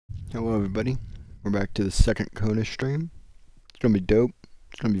Hello everybody, we're back to the second Kona stream. It's gonna be dope,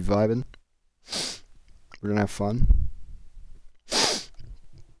 it's gonna be vibing, we're gonna have fun.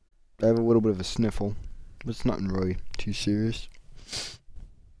 I have a little bit of a sniffle, but it's nothing really too serious.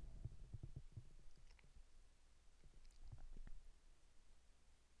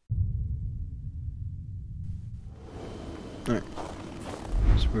 Alright,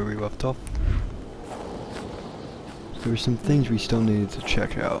 that's where we left off. There were some things we still needed to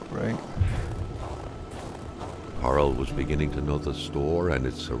check out, right? Carl was beginning to know the store and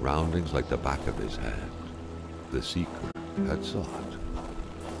its surroundings like the back of his hand. The seeker had sought.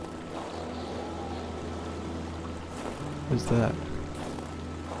 What's that?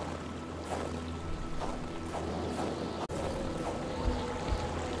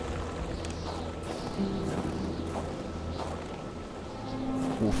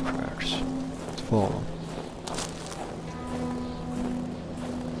 Wolf tracks. Let's follow.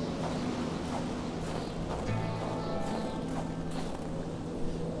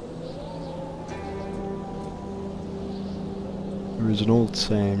 There was an old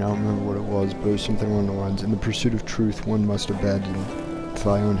saying, I don't remember what it was, but it was something along the lines, in the pursuit of truth, one must abandon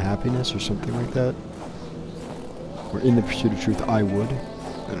thy own happiness, or something like that. Or in the pursuit of truth, I would.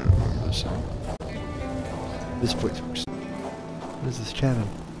 I don't remember the saying. This place looks... What is this cabin?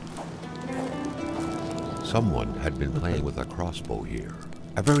 Someone had been playing with a crossbow here.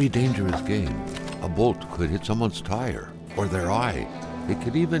 A very dangerous game. A bolt could hit someone's tire, or their eye. It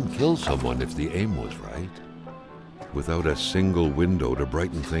could even kill someone if the aim was right. Without a single window to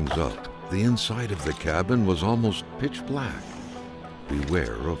brighten things up, the inside of the cabin was almost pitch black.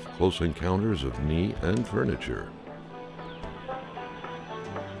 Beware of close encounters of knee and furniture.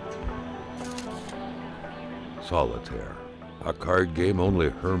 Solitaire, a card game only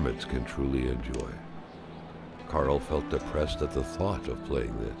hermits can truly enjoy. Carl felt depressed at the thought of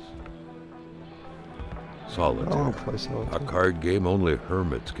playing this. Solitaire, a card game only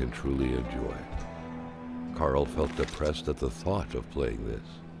hermits can truly enjoy. Carl felt depressed at the thought of playing this.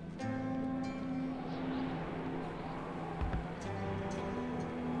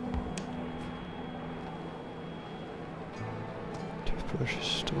 Toothbrush is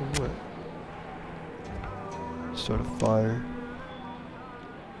still wet. Start a fire.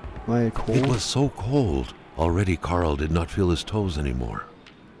 Am I cold? It was so cold. Already Carl did not feel his toes anymore.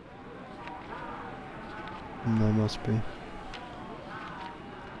 That must be.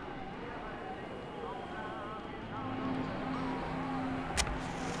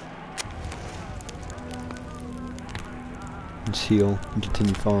 Let's heal and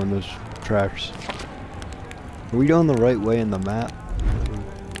continue following those tracks. Are we going the right way in the map?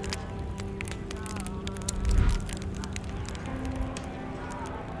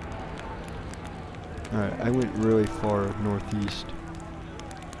 Alright, I went really far northeast.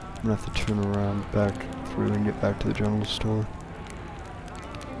 I'm gonna have to turn around back through and get back to the general store.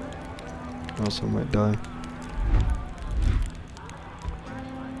 Or else I might die.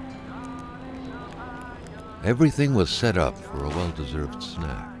 Everything was set up for a well-deserved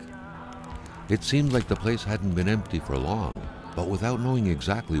snack. It seemed like the place hadn't been empty for long, but without knowing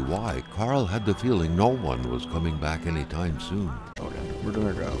exactly why, Carl had the feeling no one was coming back anytime soon. Okay, we're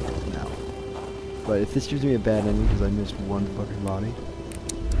gonna go now. But if this gives me a bad ending because I missed one fucking body.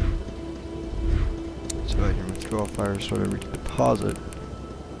 So I can withdraw fire, start every deposit.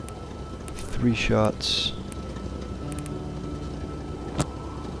 3 shots.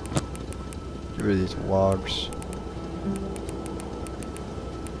 Get rid of these logs.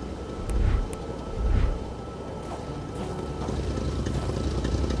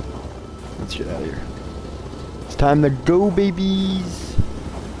 Let's get out of here. It's time to go, babies!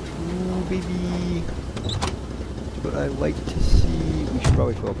 Ooh, baby! That's what I like to see. We should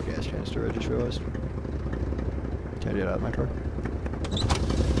probably fill up a gas canister, I just realized. Can I get out of my car?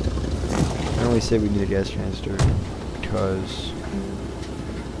 I only say we need a gas canister because...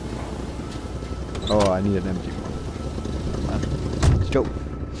 Oh, I need an empty one. Let's go.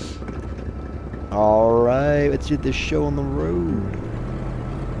 Alright, let's get this show on the road.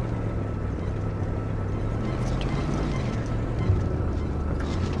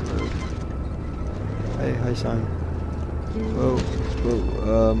 Hey, hi, son. Whoa,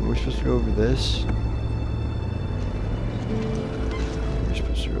 whoa, we're supposed to go over this. We're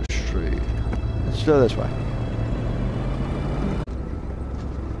supposed to go straight. Let's go this way.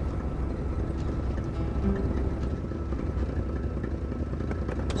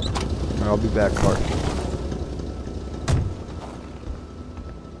 I'll be back, Clark.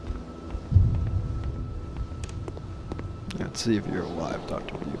 Let's see if you're alive,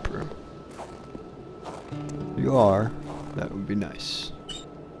 Dr. Bupper. You are. That would be nice.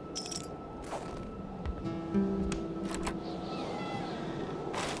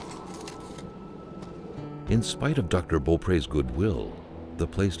 In spite of Dr. Beaupre's goodwill, the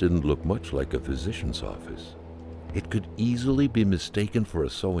place didn't look much like a physician's office. It could easily be mistaken for a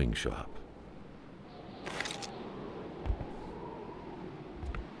sewing shop.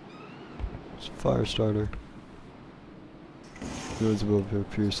 It's a fire starter. Goes above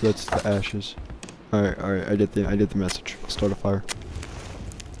here, so that's the ashes. Alright, I did the message. I'll start a fire.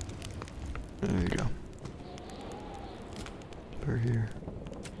 There you go. Over here.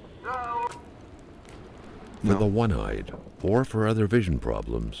 For the one-eyed, or for other vision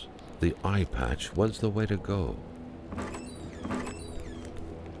problems, the eye patch was the way to go.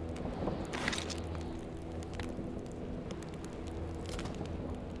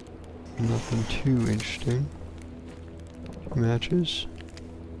 Nothing too interesting. Matches.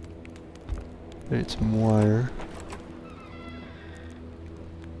 I need some wire.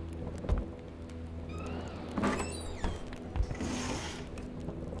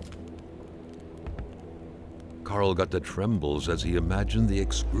 Carl got the trembles as he imagined the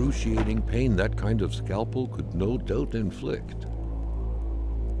excruciating pain that kind of scalpel could no doubt inflict.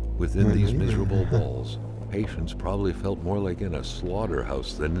 Within these miserable walls, patients probably felt more like in a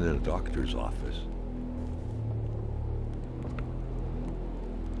slaughterhouse than in a doctor's office.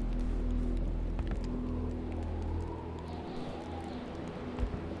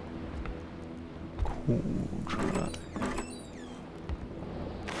 Cool dry.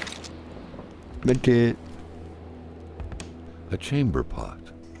 Medkit. A chamber pot.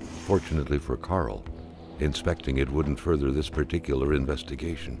 Fortunately for Carl, inspecting it wouldn't further this particular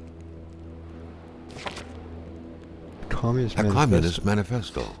investigation. A communist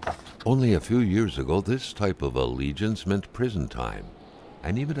manifesto. Only a few years ago, this type of allegiance meant prison time.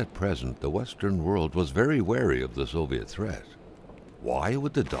 And even at present, the Western world was very wary of the Soviet threat. Why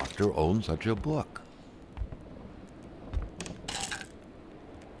would the doctor own such a book?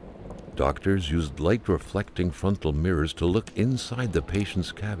 Doctors used light-reflecting frontal mirrors to look inside the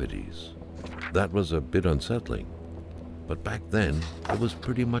patient's cavities. That was a bit unsettling, but back then, it was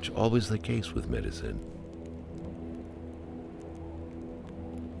pretty much always the case with medicine.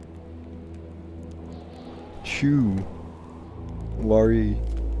 Shoo. Laurie.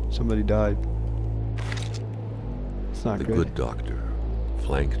 Somebody died. It's not The good. good doctor,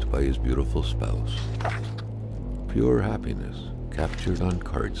 flanked by his beautiful spouse. Pure happiness, captured on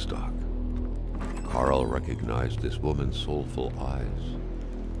cardstock. Carl recognized this woman's soulful eyes.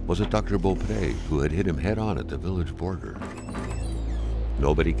 Was it Dr. Beaupre who had hit him head-on at the village border?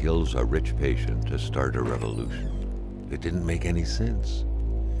 Nobody kills a rich patient to start a revolution. It didn't make any sense.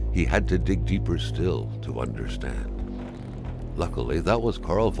 He had to dig deeper still to understand. Luckily, that was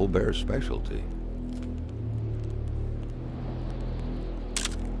Carl Faubert's specialty.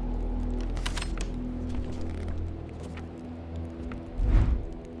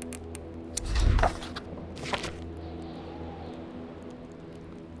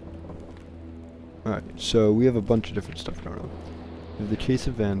 Alright, so we have a bunch of different stuff going on. We have the case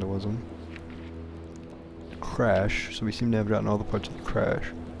of vandalism. Crash, so we seem to have gotten all the parts of the crash.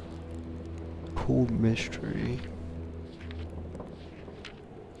 Cold mystery.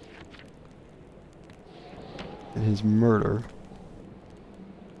 And his murder.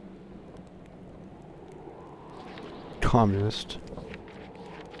 Communist.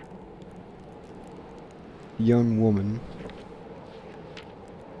 Young woman.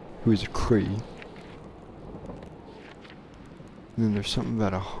 Who is a Cree. And then there's something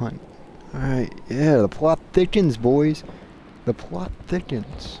about a hunt. Alright, yeah, the plot thickens, boys. The plot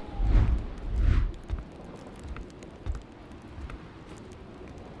thickens.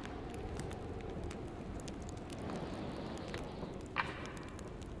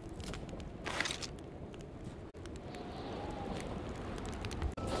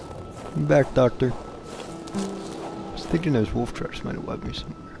 I'm back, Doctor. I was thinking those wolf tracks might have led me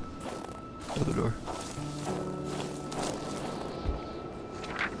somewhere. Other door.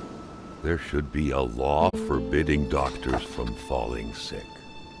 There should be a law forbidding doctors from falling sick.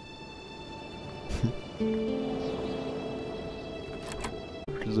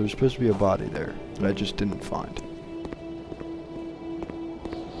 Because there's supposed to be a body there that I just didn't find.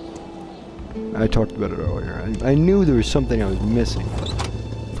 I talked about it earlier. I knew there was something I was missing, but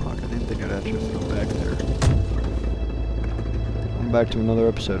fuck, I didn't think I'd actually have to go back there. I'm back to another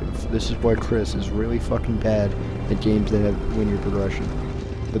episode of This Is Why Chris is really fucking bad at games that have linear progression,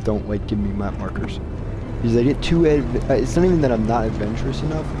 but don't like give me map markers. Because I get too it's not even that I'm not adventurous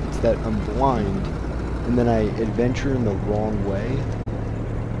enough, it's that I'm blind, and then I adventure in the wrong way,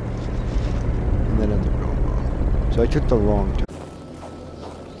 and then end up going wrong. So I took the wrong turn.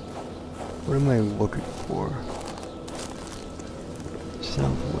 What am I looking for?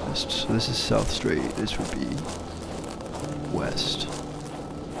 Southwest. So this is South Strait. This would be west.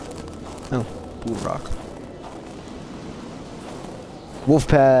 Oh, Blue Rock.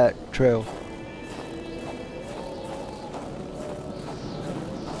 Wolfpack Trail.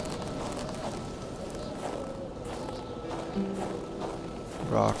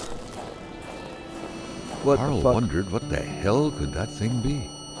 Rock. What Carl the fuck? wondered what the hell could that thing be.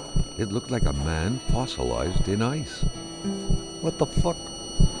 It looked like a man fossilized in ice. What the fuck?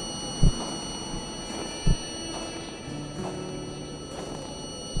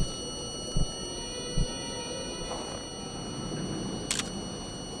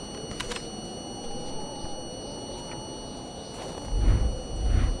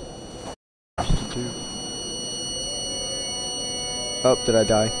 Oh, did I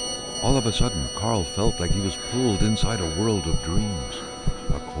die? All of a sudden, Carl felt like he was pulled inside a world of dreams,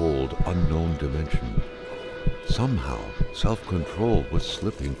 a cold, unknown dimension. Somehow, self-control was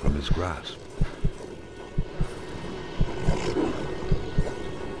slipping from his grasp.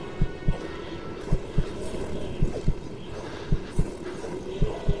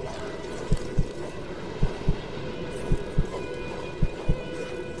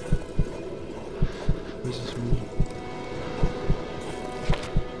 What does this mean?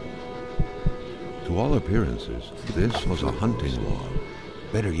 To all appearances, this was a hunting log.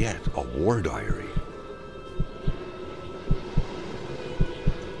 Better yet, a war diary.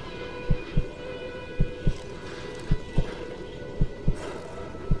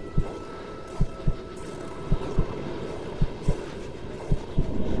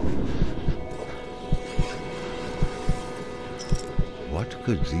 What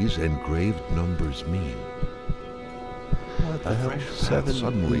could these engraved numbers mean? What the A hell? fresh path 7,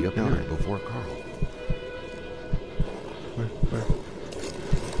 suddenly 8, appeared 9. before Carl. Where?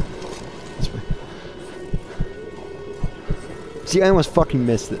 This way. See, I almost fucking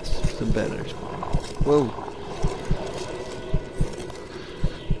missed this. Some better. Whoa.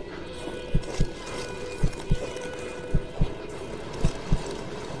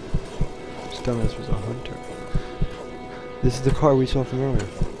 This dumbass was a hunter. This is the car we saw from earlier.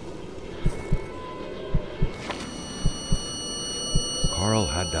 Carl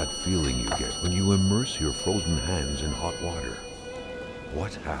had that feeling you get when you immerse your frozen hands in hot water.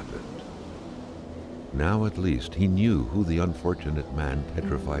 What happened? Now at least he knew who the unfortunate man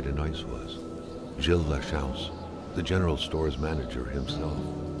petrified in ice was. Gilles Lachance, the general store's manager himself.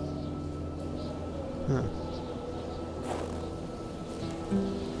 Huh.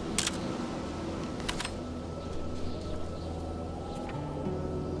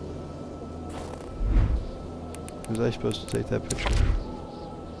 Was I supposed to take that picture?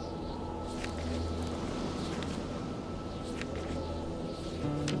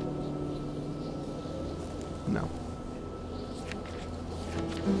 No.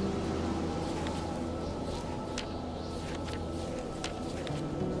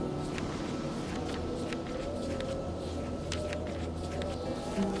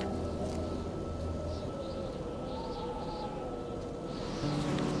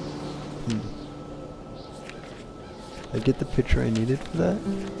 Did I get the picture I needed for that?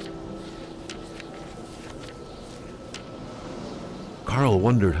 Carl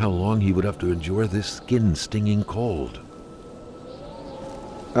wondered how long he would have to endure this skin-stinging cold.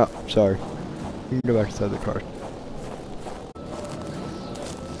 Oh, sorry. You can go back inside the car.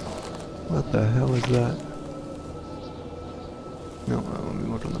 What the hell is that? No, let me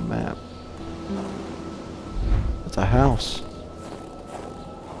look on the map. It's a house.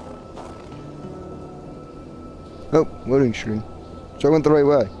 Oh, loading screen. So I went the right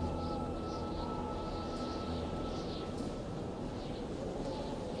way.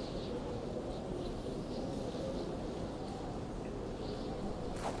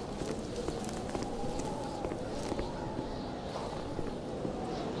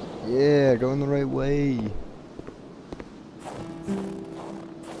 Yeah, going the right way.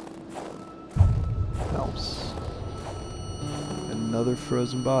 House. Another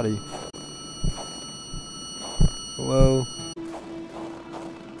frozen body. Hello?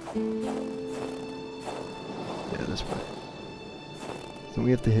 Yeah, this way. So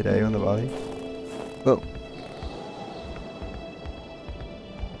we have to hit A on the body? Oh.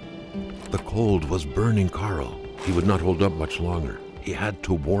 The cold was burning Carl. He would not hold up much longer. He had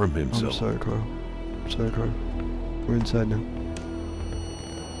to warm himself. I'm sorry, Carl. I'm sorry, Carl. We're inside now.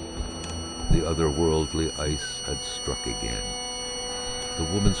 The otherworldly ice had struck again. The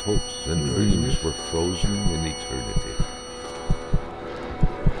woman's hopes and dreams were frozen in eternity.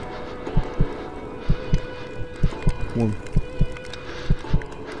 One.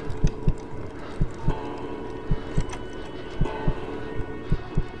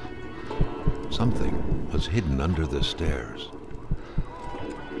 something was hidden under the stairs.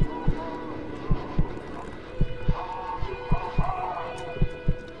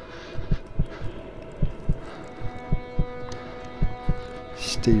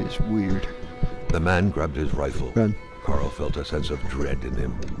 State is weird. The man grabbed his rifle. Run. Carl felt a sense of dread in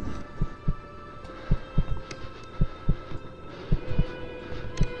him.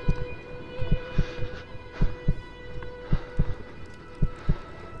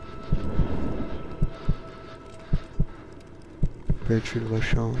 Betrayed by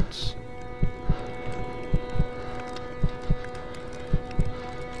chance.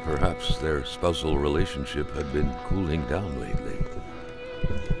 Perhaps their spousal relationship had been cooling down lately.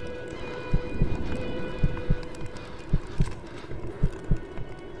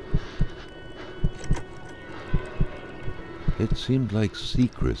 It seemed like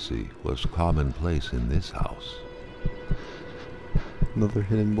secrecy was commonplace in this house. Another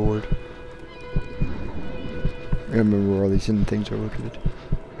hidden board. I gotta remember where all these hidden things are located.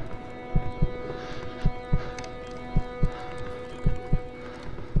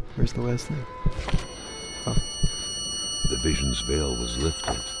 Where's the last thing? Oh. The vision's veil was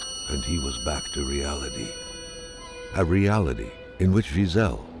lifted, and he was back to reality. A reality in which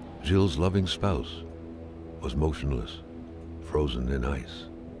Giselle, Gilles' loving spouse, was motionless, frozen in ice.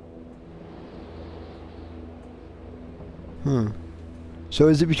 So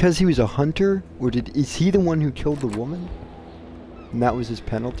is it because he was a hunter, or is he the one who killed the woman? And that was his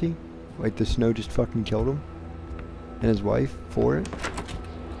penalty? Like the snow just fucking killed him? And his wife for it?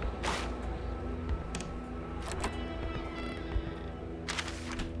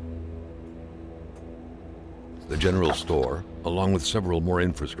 The general store, along with several more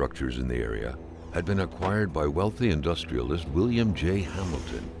infrastructures in the area, had been acquired by wealthy industrialist William J.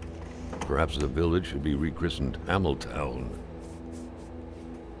 Hamilton. Perhaps the village should be rechristened Hamiltown.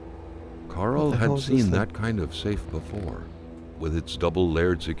 Carl had seen that kind of safe before. With its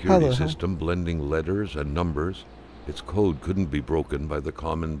double-layered security system blending letters and numbers, its code couldn't be broken by the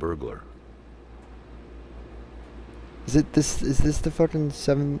common burglar. Is this the fucking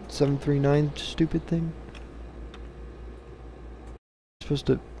 739 stupid thing? Is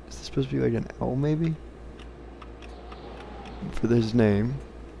this supposed to be like an L maybe? For his name.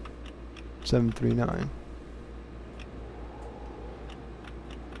 739.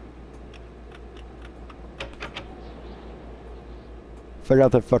 If I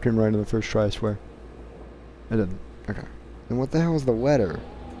got that fucking right on the first try, I swear. I didn't. Okay. Then what the hell is the letter?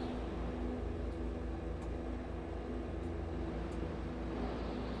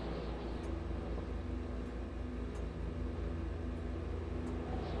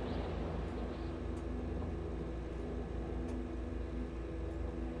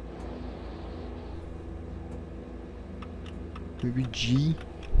 Maybe G?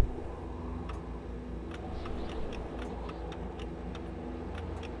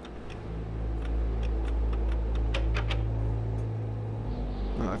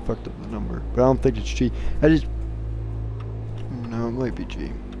 Oh, I fucked up the number. But I don't think it's G. No, it might be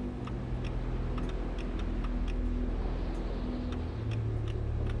G.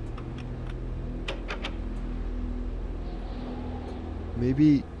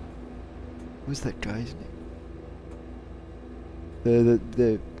 Maybe... What's that guy's name? Maybe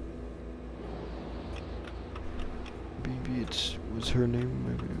was her name?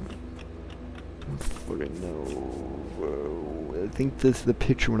 Maybe. I don't fucking know. I think the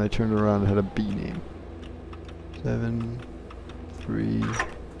picture when I turned it around had a B name. 7, 3.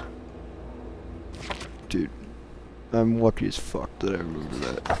 Dude, I'm lucky as fuck that I remember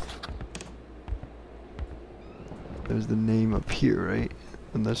that. There's the name up here, right?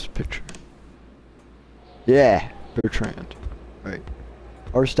 And this picture. Yeah, Bertrand. Right.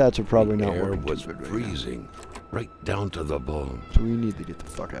 Our stats are probably not working. The air was freezing, right down to the bone. So we need to get the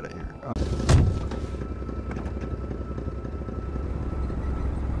fuck out of here.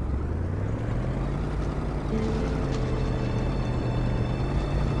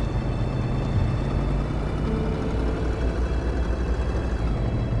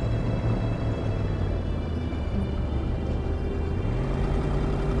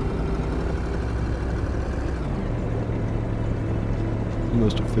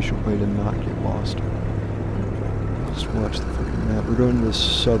 Most efficient way to not get lost. Just watch the fucking map. We're going to the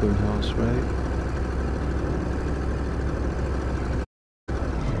southern house, right?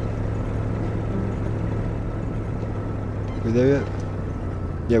 We there yet?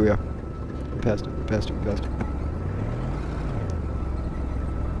 Yeah, we are. We passed it. We passed it. We passed it.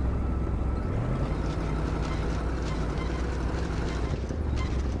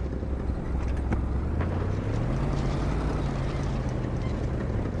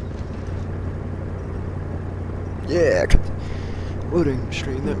 Yeah, loading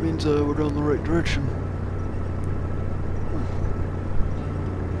screen. That means we're going the right direction.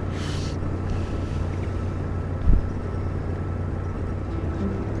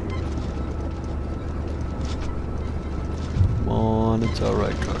 Come on, it's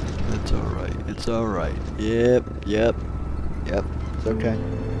alright, car. It's alright. It's alright. Yep. It's okay.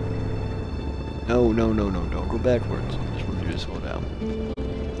 No, don't go backwards. I just want you to slow down.